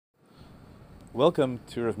Welcome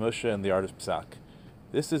to Rav Moshe and the Art of Psak.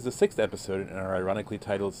 This is the sixth episode in our ironically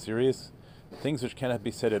titled series, Things Which Cannot Be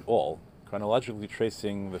Said at All, chronologically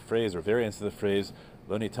tracing the phrase or variants of the phrase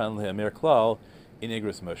Lo Nitan Le'amer Klal in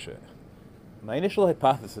Igros Moshe. My initial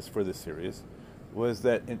hypothesis for this series was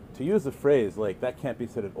that to use a phrase like that can't be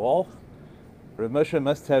said at all, Rav Moshe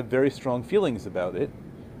must have very strong feelings about it,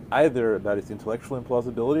 either about its intellectual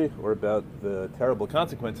implausibility or about the terrible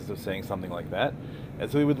consequences of saying something like that.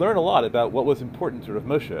 And so we would learn a lot about what was important to Rav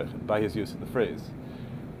Moshe by his use of the phrase.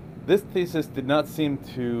 This thesis did not seem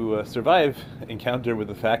to survive encounter with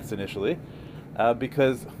the facts initially,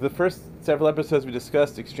 because the first several episodes we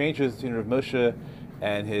discussed exchanges between Rav Moshe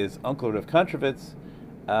and his uncle Rav Kontrovitz,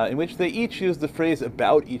 in which they each used the phrase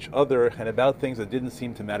about each other and about things that didn't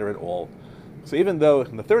seem to matter at all. So even though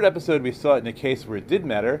in the third episode we saw it in a case where it did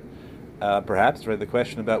matter, perhaps, right, the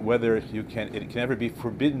question about whether it can ever be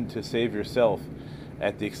forbidden to save yourself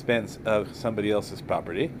at the expense of somebody else's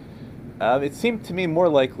property, it seemed to me more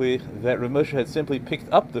likely that Rav Moshe had simply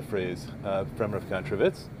picked up the phrase from Rav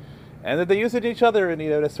Kontrovitz, and that they used it in each other in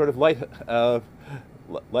a sort of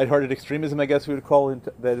lighthearted extremism, I guess we would call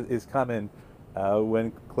it, that is common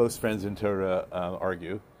when close friends in Torah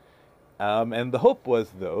argue. And the hope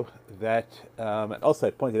was, though, that, and also I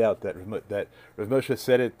pointed out that Rav Moshe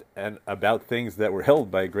said it about things that were held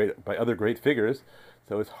by other great figures,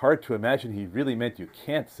 so it's hard to imagine he really meant you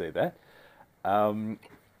can't say that. But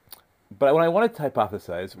what I wanted to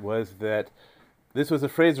hypothesize was that this was a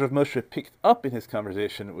phrase Rav Moshe picked up in his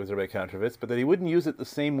conversation with Rabbi Kontrovitz, but that he wouldn't use it the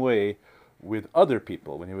same way with other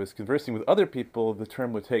people. When he was conversing with other people, the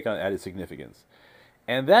term would take on added significance.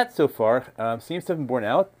 And that, so far, seems to have been borne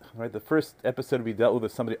out. Right, the first episode we dealt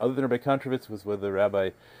with somebody other than Rabbi Kontrovitz was with a rabbi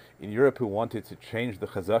in Europe who wanted to change the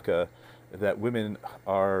chazaka that women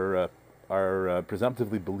are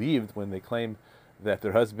presumptively believed when they claim that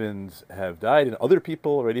their husbands have died, and other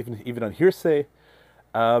people, right, even on hearsay.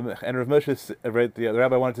 And Rav Moshe, right, the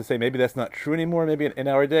rabbi wanted to say maybe that's not true anymore, maybe in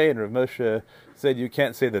our day, and Rav Moshe said you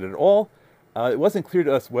can't say that at all. It wasn't clear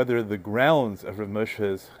to us whether the grounds of Rav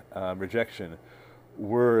Moshe's rejection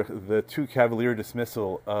were the too cavalier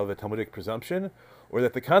dismissal of a Talmudic presumption, or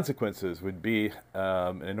that the consequences would be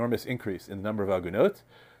an enormous increase in the number of agunot.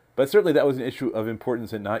 But certainly that was an issue of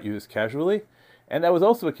importance and not used casually. And that was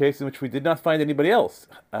also a case in which we did not find anybody else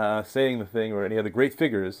saying the thing, or any other great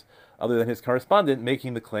figures other than his correspondent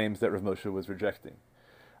making the claims that Rav Moshe was rejecting.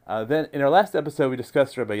 Then in our last episode we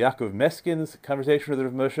discussed Rabbi Yaakov Meskin's conversation with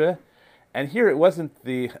Rav Moshe. And here it wasn't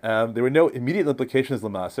there were no immediate implications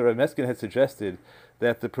lamasa. Rabbi Meskin had suggested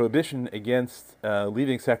that the prohibition against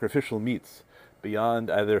leaving sacrificial meats beyond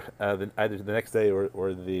either the next day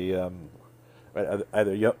or the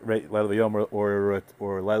either Laila V'Yom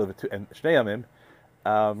or Laila V'Tu and Shnei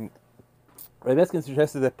Yamim. Rabbi Meskin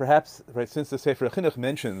suggested that perhaps, right, since the Sefer Chinuch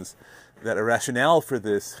mentions that a rationale for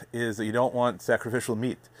this is that you don't want sacrificial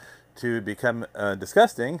meat to become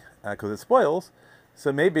disgusting because it spoils.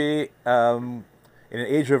 So maybe in an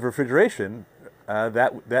age of refrigeration,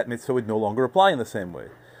 that mitzvah would no longer apply in the same way.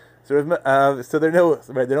 So there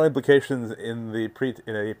are no implications in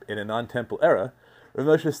a non-temple era. Rav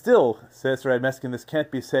Moshe still says to Rabbi Meskin this can't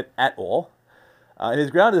be said at all. And his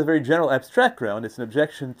ground is a very general, abstract ground. It's an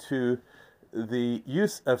objection to the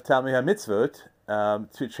use of Talmei HaMitzvot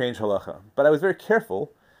to change halacha. But I was very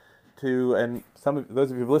careful to, and those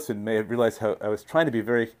of you who've listened may have realized how I was trying to be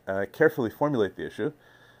very carefully formulate the issue,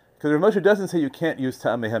 because Rav Moshe doesn't say you can't use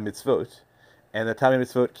Talmei HaMitzvot, and that Talmei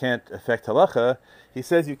HaMitzvot can't affect halacha. He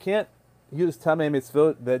says you can't use Talmei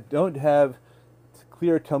HaMitzvot that don't have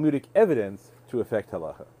clear Talmudic evidence to affect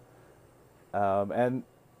halacha. And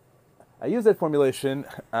I use that formulation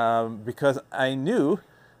because I knew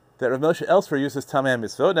that Rav Moshe elsewhere uses Talmei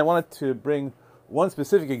HaMitzvot, and I wanted to bring one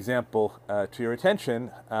specific example to your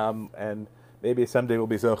attention, and maybe someday we'll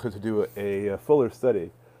be zocher to do a fuller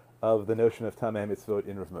study of the notion of Talmei HaMitzvot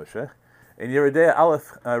in Rav Moshe. In Yoreh De'ah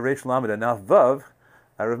Aleph Reish Lamed Anaf Vav,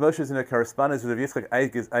 Rav Moshe is in a correspondence with Rav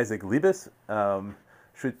Yitzchak Isaac Libes,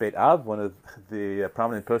 Shut Beit Av, one of the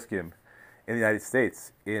prominent poskim in the United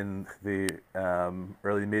States in the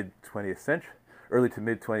early to mid 20th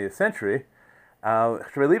century.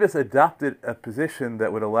 Rabbi Libes adopted a position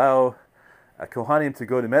that would allow Kohanim to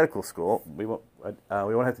go to medical school. We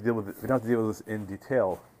don't have to deal with this in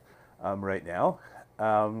detail right now.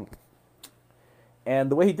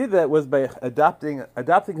 And the way he did that was by adopting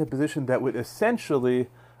a position that would essentially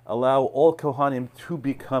allow all Kohanim to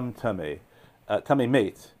become Tamei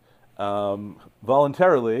Meit,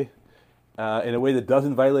 voluntarily, in a way that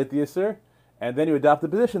doesn't violate the Yisur. And then you adopt the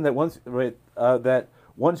position that once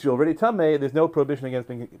you're already Tamei, there's no prohibition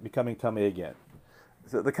against becoming Tamei again.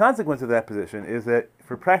 So the consequence of that position is that,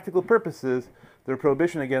 for practical purposes, the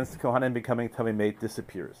prohibition against Kohanim becoming Tamei Meit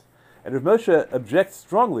disappears. And Rav Moshe objects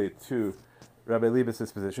strongly to Rabbi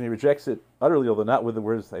Liebes's position. He rejects it utterly, although not with the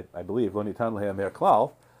words, I believe, Lo nitan le'amer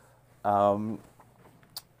klal,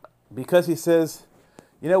 because he says,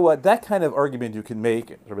 you know what, that kind of argument you can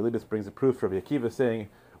make. Rabbi Liebes brings a proof from Rabbi Akiva saying,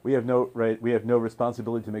 we have no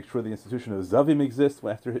responsibility to make sure the institution of Zavim exists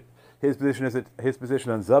after his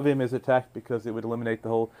position on Zavim is attacked, because it would eliminate the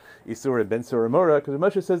whole Isur and Ben Sur Mora. Because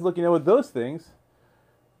Moshe says, look, you know what, those things,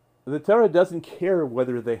 the Torah doesn't care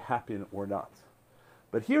whether they happen or not.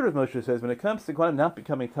 But here, as Moshe says, when it comes to Kohanim not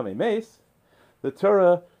becoming Tamei Meis, the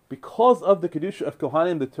Torah, because of the Kedusha of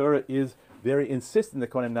Kohanim, the Torah is very insistent that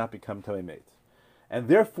Kohanim not become Tamei Meis. And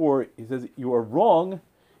therefore, he says, you are wrong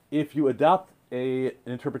if you adopt an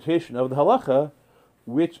interpretation of the halacha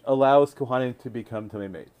which allows Kohanim to become Tamei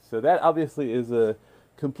Meis. So that obviously is a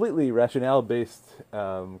completely rationale-based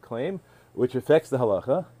claim, which affects the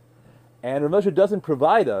halacha. And Rav Moshe doesn't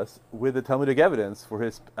provide us with the Talmudic evidence for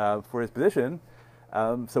his position,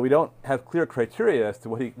 so we don't have clear criteria as to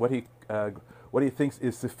what he thinks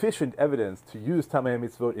is sufficient evidence to use Tamei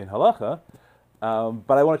Mitzvot in halacha.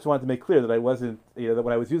 But I wanted to make clear that I wasn't, that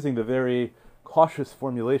when I was using the very cautious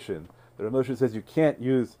formulation that Rav Moshe says you can't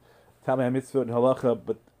use Tamei Mitzvot in halacha,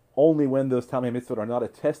 but only when those Tamei Mitzvot are not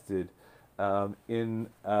attested in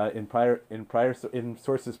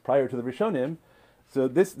sources prior to the Rishonim. So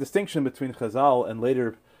this distinction between Chazal and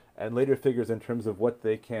later figures in terms of what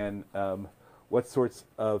they can, what sorts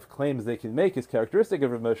of claims they can make is characteristic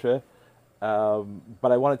of Rav Moshe.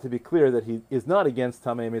 But I wanted to be clear that he is not against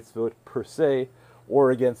Tamei Mitzvot per se,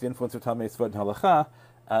 or against the influence of Tamei Mitzvot in halacha.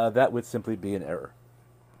 That would simply be an error.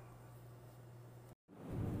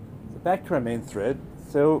 So back to our main thread.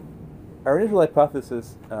 So our initial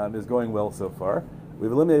hypothesis is going well so far.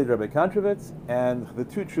 We've eliminated Rabbi Kontrovitz, and the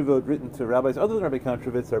two tshuvot written to rabbis other than Rabbi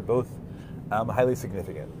Kontrovitz are both highly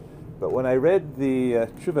significant. But when I read the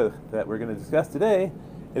tshuva that we're going to discuss today,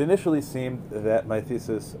 it initially seemed that my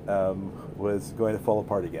thesis was going to fall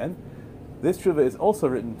apart again. This tshuva is also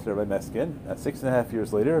written to Rabbi Meskin 6.5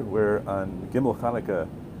 years later. We're on Gimel Chanukah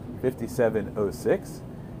 5706.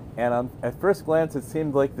 And at first glance, it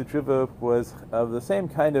seemed like the tshuva was of the same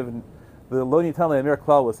kind of, the Lo nitan le'amer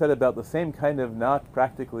klal was said about the same kind of not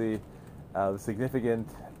practically significant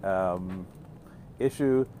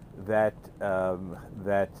issue that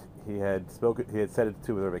he had said it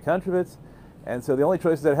to with Rabbi Kontrovitz. And so the only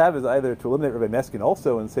choices I have is either to eliminate Rabbi Meskin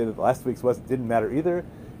also and say that last week's didn't matter either.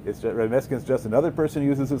 It's just, Rabbi Meskin's just another person who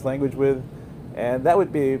uses this language with, and that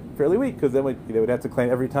would be fairly weak, because then we'd have to claim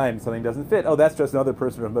every time something doesn't fit, oh, that's just another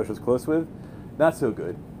person Rav Moshe is close with. Not so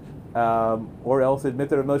good. Or else admit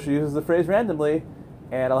that Rav Moshe uses the phrase randomly,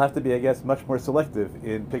 and I'll have to be, I guess, much more selective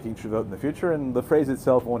in picking Shuvot in the future, and the phrase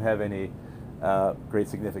itself won't have any great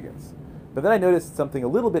significance. But then I noticed something a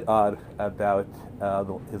little bit odd about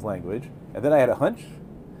his language, and then I had a hunch,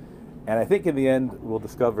 and I think in the end we'll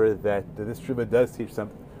discover that this tshuva does teach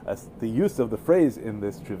the use of the phrase in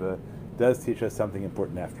this tshuva does teach us something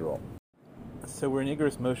important after all. So we're in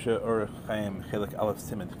Igros Moshe Orach Chaim Chelik Aleph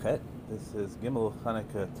Siman Chet. This is Gimel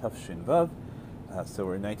Chanukah Tafshin Vav. So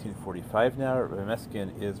we're in 1945 now. Rabbi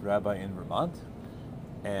Meskin is rabbi in Vermont,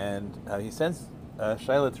 and he sends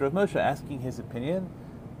Shaila to Rav Moshe asking his opinion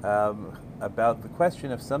about the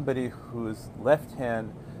question of somebody whose left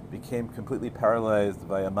hand became completely paralyzed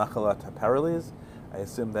via machalat haparalyz. I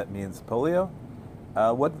assume that means polio.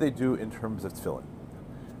 What do they do in terms of tefillin?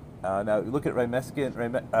 Now, look at Rabbi Meskin.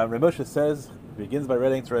 Rabbi Moshe begins by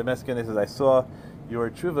writing to Rabbi Meskin. He says, I saw your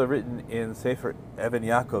tshuva written in Sefer Even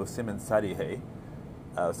Yaakov Siman Sadi Hey.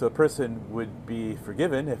 So a person would be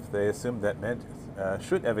forgiven if they assumed that meant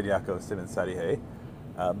Shut Even Yaakov Siman Sadi Hey.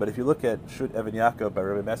 But if you look at Shut Even Yaakov by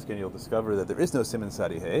Rabbi Meskin, you'll discover that there is no Siman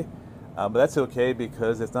Sadi Hey. But that's okay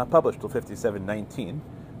because it's not published till 5719,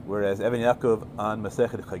 whereas Even Yaakov on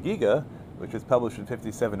Masechet Chagiga, which was published in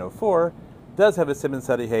 5704, does have a Siman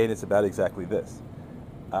Sadi Hey, and it's about exactly this.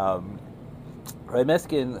 Rabbi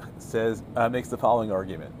Meskin makes the following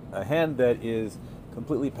argument. A hand that is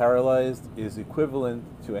completely paralyzed is equivalent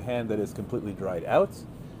to a hand that is completely dried out.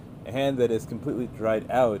 A hand that is completely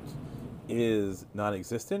dried out is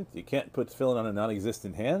non-existent. You can't put tefillin on a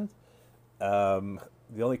non-existent hand. The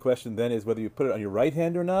only question then is whether you put it on your right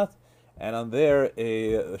hand or not. And on there,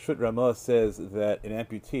 a Shut Ramah says that an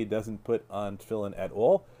amputee doesn't put on tefillin at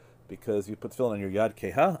all, because you put tefillin on your yad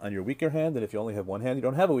keha, on your weaker hand, and if you only have one hand, you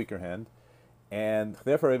don't have a weaker hand. And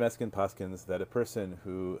therefore, Rabbi Meskin paskins that a person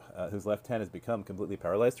whose left hand has become completely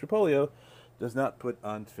paralyzed through polio does not put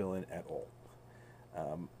on tefillin at all.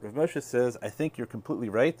 Rav Moshe says, I think you're completely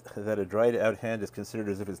right that a dried out hand is considered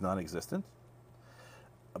as if it's non-existent.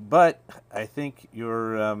 But I think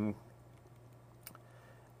you're,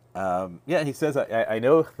 he says, I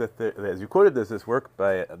know that, as you quoted, there's this work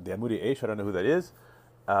by the Amudi Eish, I don't know who that is,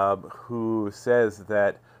 who says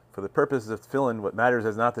that for the purposes of tefillin, what matters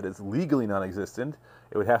is not that it's legally non-existent,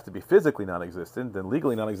 it would have to be physically non-existent, then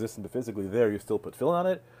legally non-existent but physically there, you still put tefillin on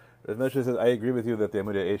it. Rav Moshe says, I agree with you that the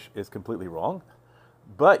Amudi Eish is completely wrong,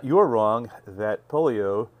 but you're wrong that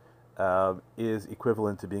polio is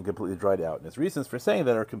equivalent to being completely dried out. And his reasons for saying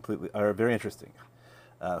that are very interesting.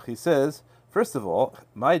 He says, first of all,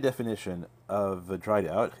 my definition of dried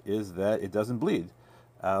out is that it doesn't bleed.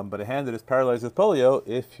 But a hand that is paralyzed with polio,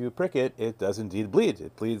 if you prick it, it does indeed bleed.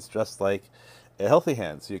 It bleeds just like a healthy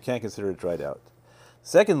hand, so you can't consider it dried out.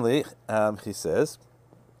 Secondly, he says,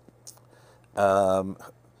 V'gam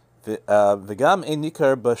ein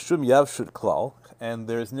nikar b'shum yavshut klal, and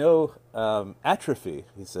there's no atrophy,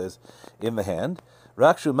 he says, in the hand.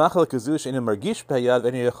 Rakshu machal kazush inu margish b'hayad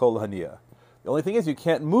v'enu yachol hania. The only thing is you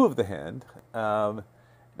can't move the hand.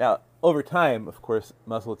 Now, over time, of course,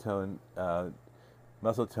 muscle tone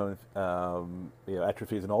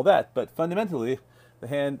atrophies and all that, but fundamentally, the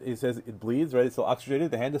hand, he says, it bleeds, right? It's still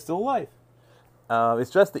oxygenated, the hand is still alive.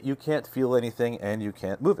 It's just that you can't feel anything and you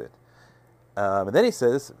can't move it. And then he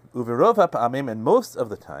says, Uvirov ha'pa'amim, and most of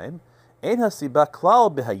the time, ein hasiba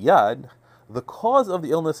klal b'hayad, the cause of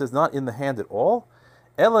the illness is not in the hand at all,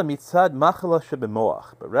 ela mitzad machala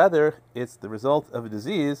shebemoach, but rather it's the result of a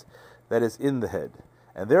disease that is in the head.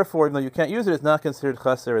 And therefore, even though you can't use it, it's not considered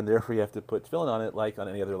chaser, and therefore you have to put tefillin on it like on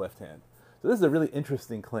any other left hand. So this is a really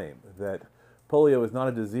interesting claim, that polio is not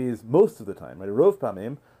a disease most of the time. Right? Rov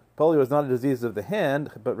pamim, polio is not a disease of the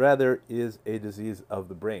hand, but rather is a disease of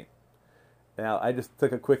the brain. Now, I just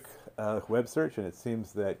took a quick web search, and it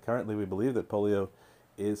seems that currently we believe that polio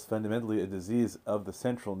is fundamentally a disease of the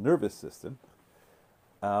central nervous system.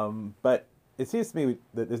 But it seems to me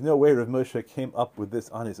that there's no way Rav Moshe came up with this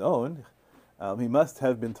on his own. He must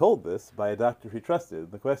have been told this by a doctor he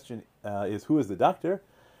trusted. The question is, who is the doctor?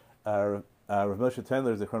 Rav Moshe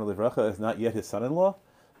Tendler, Zichrono Livracha, is not yet his son-in-law.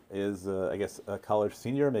 Is I guess a college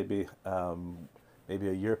senior, maybe a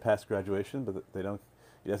year past graduation, but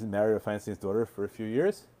he doesn't marry Rav Feinstein's daughter for a few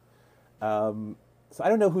years. So I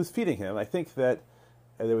don't know who's feeding him. I think that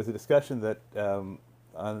there was a discussion that we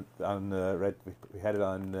had it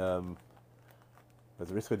on was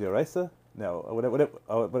it Risko D'Oraisa? No,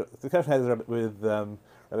 the discussion has with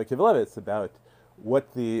Rabbi Kivelevitz about what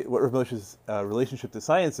Rav Moshe's relationship to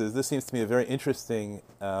science is. This seems to me a very interesting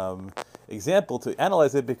example to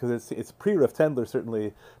analyze it, because it's pre-Rav Tendler,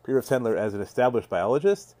 certainly pre-Rav Tendler as an established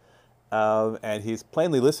biologist, and he's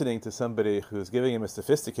plainly listening to somebody who's giving him a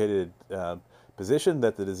sophisticated position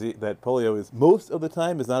that that polio is most of the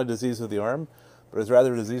time is not a disease of the arm, but is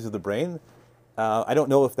rather a disease of the brain. I don't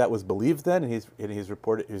know if that was believed then, and he's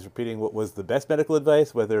repeating what was the best medical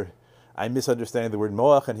advice, whether I'm misunderstanding the word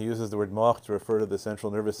moach, and he uses the word moach to refer to the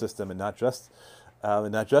central nervous system and not just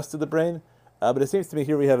to the brain. But it seems to me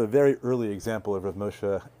here we have a very early example of Rav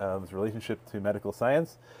Moshe's relationship to medical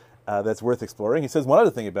science that's worth exploring. He says one other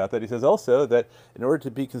thing about that. He says also that in order to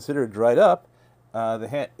be considered dried up,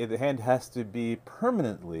 the hand has to be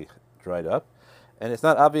permanently dried up. And it's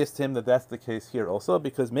not obvious to him that that's the case here also,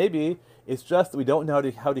 because maybe it's just that we don't know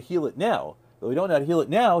how to heal it now. Though we don't know how to heal it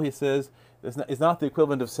now, he says, it's not the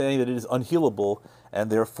equivalent of saying that it is unhealable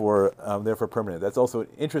and therefore permanent. That's also an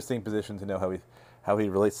interesting position to know how he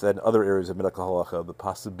relates to that in other areas of medical halacha, the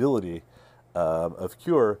possibility of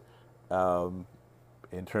cure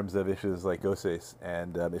in terms of issues like goses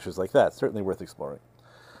and issues like that. Certainly worth exploring.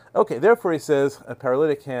 Okay, therefore he says a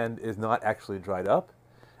paralytic hand is not actually dried up,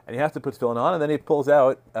 and you have to put tefillin on, and then he pulls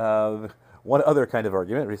out one other kind of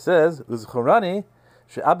argument. He says, "Uzchorani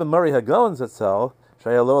she'Abba Mari Hagon Zatzal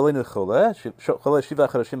shaya lo alinu chole shiva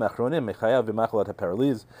charashim achronim mechayav v'machalat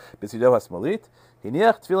haparalyz b'tzido hasmolit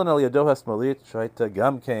hiniach tefillin al yado hasmolit shayta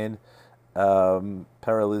gamkein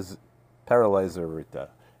paralyzerita."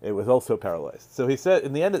 It was also paralyzed. So he said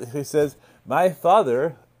in the end, he says, my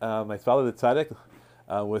father the tzaddik,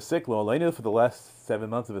 was sick, lo aleinu, for the last 7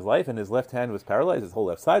 months of his life, and his left hand was paralyzed, his whole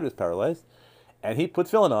left side was paralyzed, and he put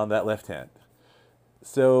tefillin on that left hand.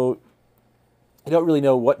 So, I don't really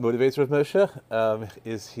know what motivates Rav Moshe.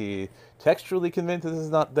 Is he textually convinced this is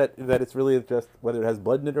not that it's really just whether it has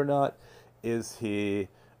blood in it or not? Is he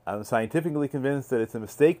scientifically convinced that it's a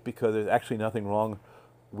mistake because there's actually nothing wrong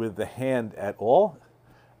with the hand at all?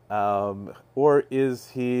 Or is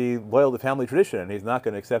he loyal to family tradition and he's not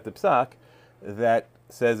going to accept the psak that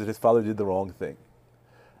says that his father did the wrong thing?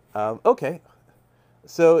 Okay,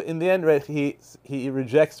 So in the end, right, he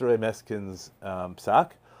rejects Rav Meskin's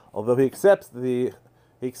psak, although he accepts the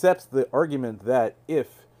argument that if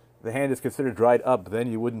the hand is considered dried up,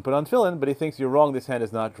 then you wouldn't put on tefillin. But he thinks you're wrong. This hand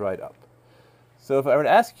is not dried up. So if I were to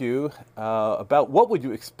ask you about what would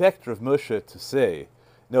you expect Rav Moshe to say,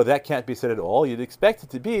 no, that can't be said at all. You'd expect it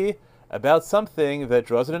to be about something that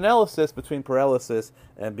draws an analysis between paralysis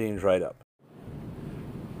and being dried up.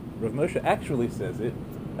 Rav Moshe actually says it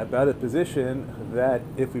about a position that,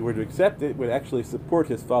 if we were to accept it, would actually support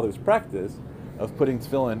his father's practice of putting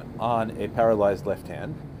tefillin on a paralyzed left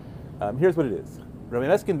hand. Here's what it is. Rabbi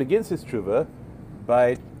Meskin begins his tshuva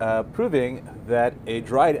by proving that a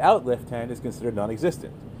dried out left hand is considered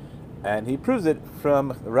non-existent. And he proves it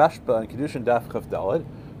from Rashba and Kedushin Daf Chaf Daled,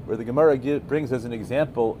 where the Gemara brings as an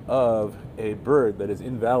example of a bird that is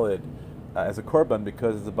invalid as a korban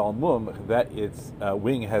because it's a balmum, that its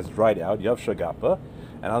wing has dried out, Yav Shagapa.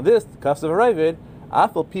 And on this, Kasav Aravid,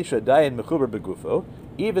 Afal Pisha Dayan Mechuber Begufo,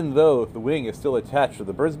 even though the wing is still attached to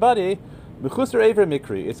the bird's body, Mechusar Aver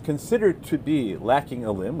Mikri is considered to be lacking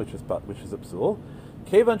a limb, which is a psul.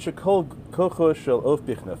 Kevan Shekol Kocho Shel Of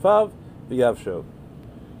Bichnafav V'Yavsho,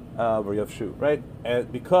 or Yavshu, right?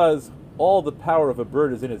 And because all the power of a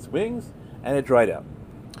bird is in its wings, and it dried out.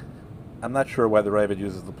 I'm not sure why the Ravid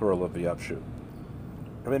uses the plural of V'Yavshu.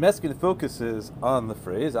 Rabbi Meskin focuses on the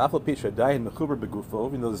phrase Afal Pisha Dayan Mechuber Begufo,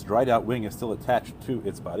 even though this dried out wing is still attached to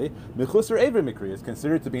its body. Mechusar Aver Mikri is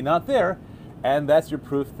considered to be not there, and that's your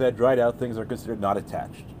proof that dried out things are considered not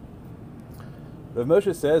attached. Rav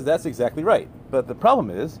Moshe says that's exactly right, but the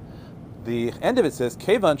problem is the end of it says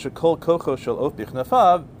Kevan Shekol Kocho Shel Of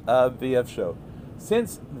Bichnafav V'Yavsho.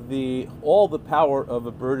 Since all the power of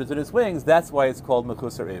a bird is in its wings, that's why it's called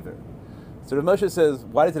Mechusar Aver. So Rav Moshe says,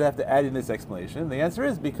 why does it have to add in this explanation? The answer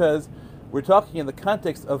is because we're talking in the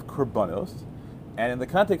context of korbanos, and in the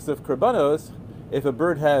context of korbanos, if a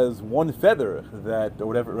bird has one feather that, or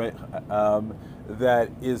whatever, right, that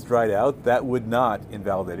is dried out, that would not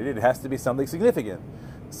invalidate it. It has to be something significant.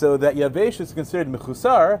 So that Yavesh is considered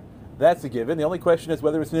mechusar, that's a given. The only question is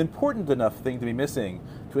whether it's an important enough thing to be missing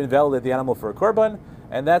to invalidate the animal for a korban,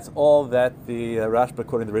 and that's all that the Rashba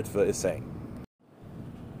quoting the Ritva is saying.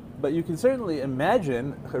 But you can certainly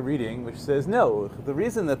imagine a reading which says, no, the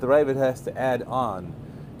reason that the Ravid has to add on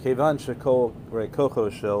Kevan Shekol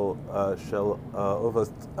Kocho Shel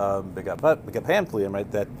Ovos Begapam,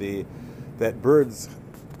 right, that birds'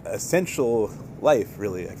 essential life,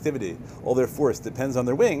 really, activity, all their force depends on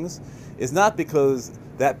their wings, is not because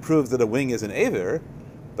that proves that a wing is an aver,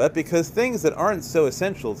 but because things that aren't so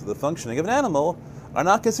essential to the functioning of an animal are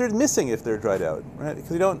not considered missing if they're dried out, right?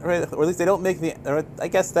 Because you don't, right, or at least they don't make the. Or I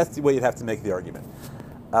guess that's the way you'd have to make the argument,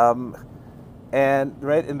 and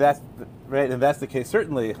that's the case.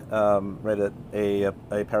 Certainly, right, a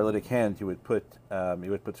paralytic hand you would put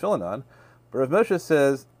tefillin on, but Rav Moshe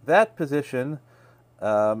says that position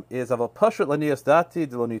is aval pashut lanias dati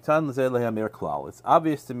de lo nitan lezeh lehamir klal. It's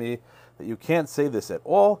obvious to me that you can't say this at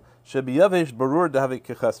all. Shebiyavish barur dahavik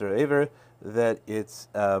kechasar aver. That it's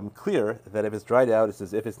clear that if it's dried out, it's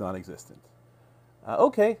as if it's non-existent.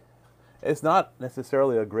 Okay, it's not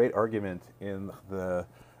necessarily a great argument in the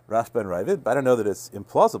Rashba and Ravid, but I don't know that it's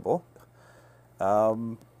implausible.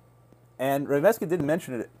 And Rav Meskin didn't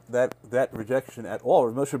mention that rejection at all.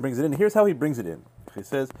 Rav Moshe brings it in. Here's how he brings it in. He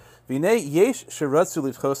says, "V'nei yesh sheratzu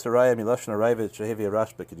livchos haraya milashon Ravid shehevi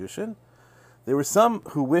Rashba kedushin." There were some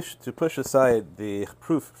who wished to push aside the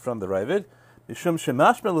proof from the Ravid. Mishum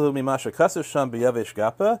shemashma lahu mimasha kaser sham biyavesh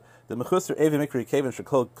gapa the mechusar evi mikri keven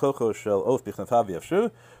shekol kocho shel of bichnafav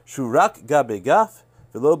yavshu shurak gabe gaf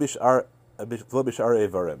v'lo bishar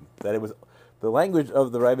evarim. That it was the language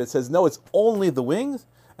of the Ravid says no, it's only the wings,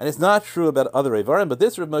 and it's not true about other evarim. But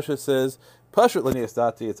this Rav Moshe says pashut l'nias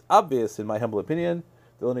dati. It's obvious, in my humble opinion,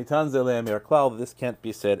 that this can't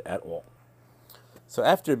be said at all. So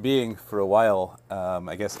after being for a while,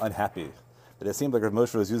 I guess, unhappy that it seemed like Rav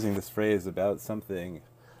Moshe was using this phrase about something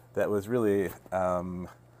that was really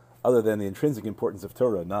other than the intrinsic importance of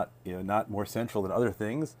Torah, not more central than other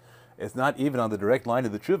things. It's not even on the direct line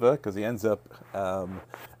of the tshuva, because he ends up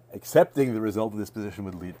accepting the result this position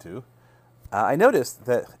would lead to. I noticed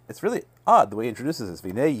that it's really odd the way he introduces this.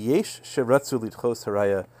 V'nei yesh sheratzu litchos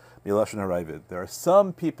haraya milashon haravid. There are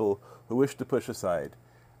some people who wish to push aside.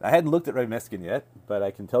 I hadn't looked at Rav Meskin yet, but I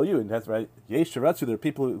can tell you, and that's right, yesh sheratzu, there are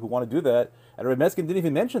people who want to do that, and Rav Meskin didn't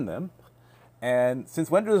even mention them. And since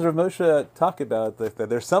when does Rav Moshe talk about that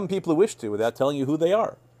there's some people who wish to without telling you who they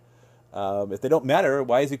are? If they don't matter,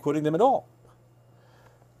 why is he quoting them at all?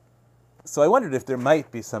 So I wondered if there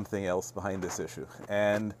might be something else behind this issue.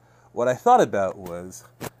 And what I thought about was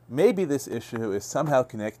maybe this issue is somehow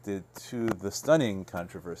connected to the stunning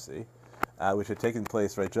controversy, which had taken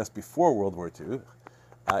place right just before World War II,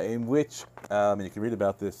 in which, and you can read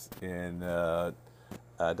about this in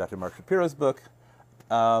Dr. Mark Shapiro's book,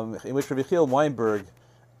 in which Rabbi Yechiel Weinberg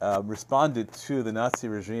responded to the Nazi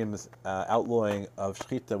regime's outlawing of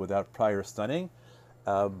shechita without prior stunning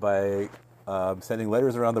by sending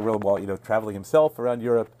letters around the world while traveling himself around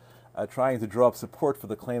Europe, trying to draw up support for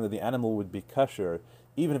the claim that the animal would be kosher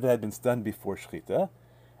even if it had been stunned before shechita.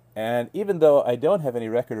 And even though I don't have any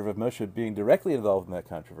record of Rav Moshe being directly involved in that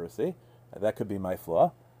controversy, that could be my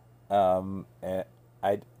flaw. I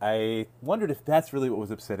wondered if that's really what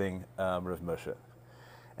was upsetting Rav Moshe.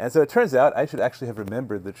 And so it turns out I should actually have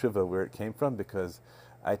remembered the tshuva where it came from, because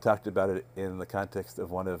I talked about it in the context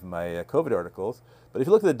of one of my COVID articles. But if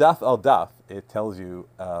you look at the Daf al Daf, it tells you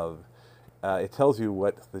what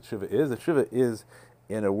the tshuva is. The tshuva is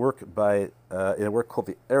in a work called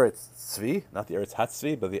the Eretz Tzvi, not the Eretz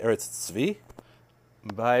Hatzvi, but the Eretz Tzvi,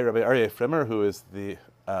 by Rabbi Aryeh Fremer, who is the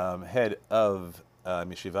head of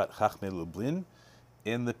Mishivat Chachmei Lublin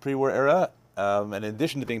in the pre-war era. And in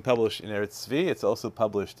addition to being published in Eretz Tzvi, it's also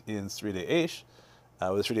published in Sridei Eish,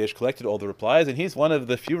 where the Sridei Eish collected all the replies, and he's one of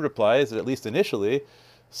the few replies that, at least initially,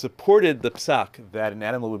 supported the psak that an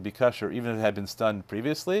animal would be kosher even if it had been stunned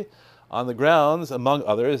previously, on the grounds, among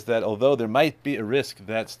others, that although there might be a risk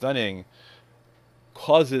that stunning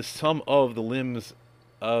causes some of the limbs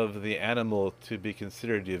of the animal to be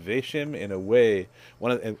considered yevashim, in a way,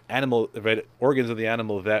 one of the organs of the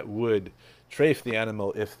animal that would trafe the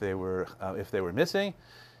animal if they were missing.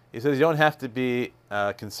 He says you don't have to be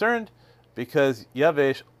concerned, because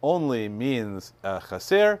yavesh only means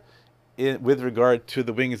chaser with regard to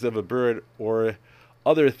the wings of a bird or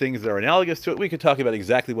other things that are analogous to it. We could talk about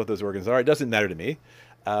exactly what those organs are. It doesn't matter to me.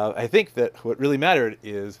 I think that what really mattered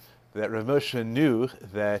is that Rav Moshe knew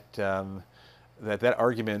that that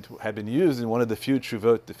argument had been used in one of the few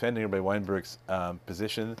tshuvot defending Rabbi Weinberg's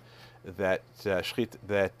position that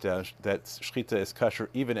shechita is kosher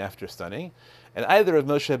even after stunning. And either Rav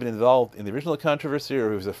Moshe had been involved in the original controversy, or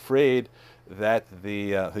he was afraid that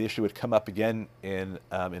the issue would come up again in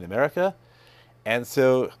America. And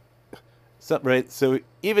so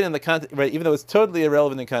even in the even though it's totally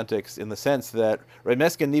irrelevant in context, in the sense that Rav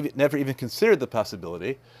Meskin never even considered the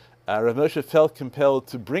possibility, Rav Moshe felt compelled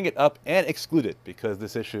to bring it up and exclude it because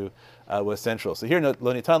this issue was central. So here, Lo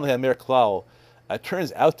Nitan Lehamer Klal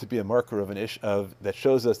turns out to be a marker of an issue that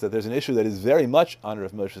shows us that there's an issue that is very much on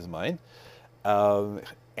Rav Moshe's mind,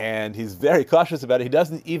 and he's very cautious about it. He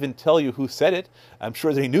doesn't even tell you who said it. I'm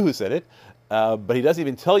sure that he knew who said it, but he doesn't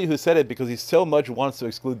even tell you who said it because he so much wants to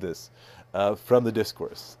exclude this from the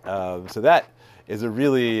discourse. So that is a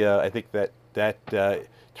really, I think that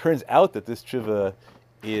turns out that this tshuva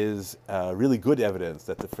is really good evidence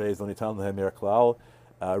that the phrase Lo Nitan Lehamer Klal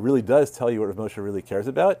really does tell you what Rav Moshe really cares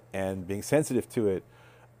about, and being sensitive to it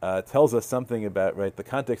tells us something about the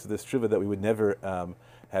context of this tshuva that we would never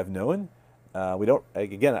have known. I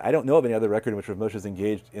don't know of any other record in which Rav Moshe is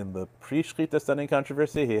engaged in the pre-shechita stunning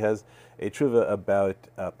controversy. He has a tshuva about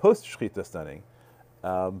post-shechita stunning.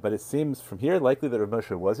 But it seems from here likely that Rav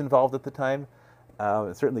Moshe was involved at the time,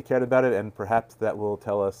 and certainly cared about it, and perhaps that will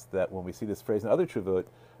tell us that when we see this phrase in other tshuvot,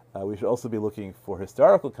 we should also be looking for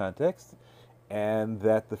historical context, and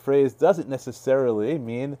that the phrase doesn't necessarily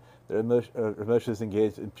mean that Rav Moshe is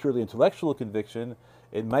engaged in purely intellectual conviction.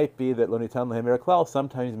 It might be that Lo Nitan Lehamer Klal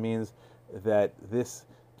sometimes means that this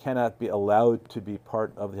cannot be allowed to be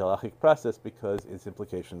part of the halachic process because its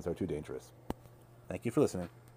implications are too dangerous. Thank you for listening.